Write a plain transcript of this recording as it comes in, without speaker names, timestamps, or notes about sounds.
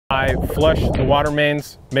I flush the water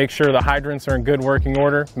mains, make sure the hydrants are in good working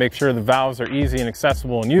order, make sure the valves are easy and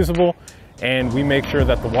accessible and usable, and we make sure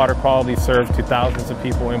that the water quality served to thousands of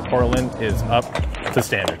people in Portland is up to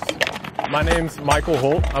standards. My name's Michael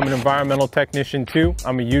Holt. I'm an environmental technician too.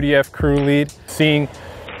 I'm a UDF crew lead. Seeing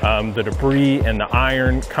the debris and the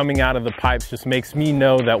iron coming out of the pipes just makes me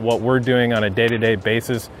know that what we're doing on a day-to-day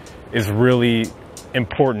basis is really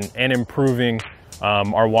important and improving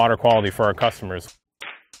our water quality for our customers.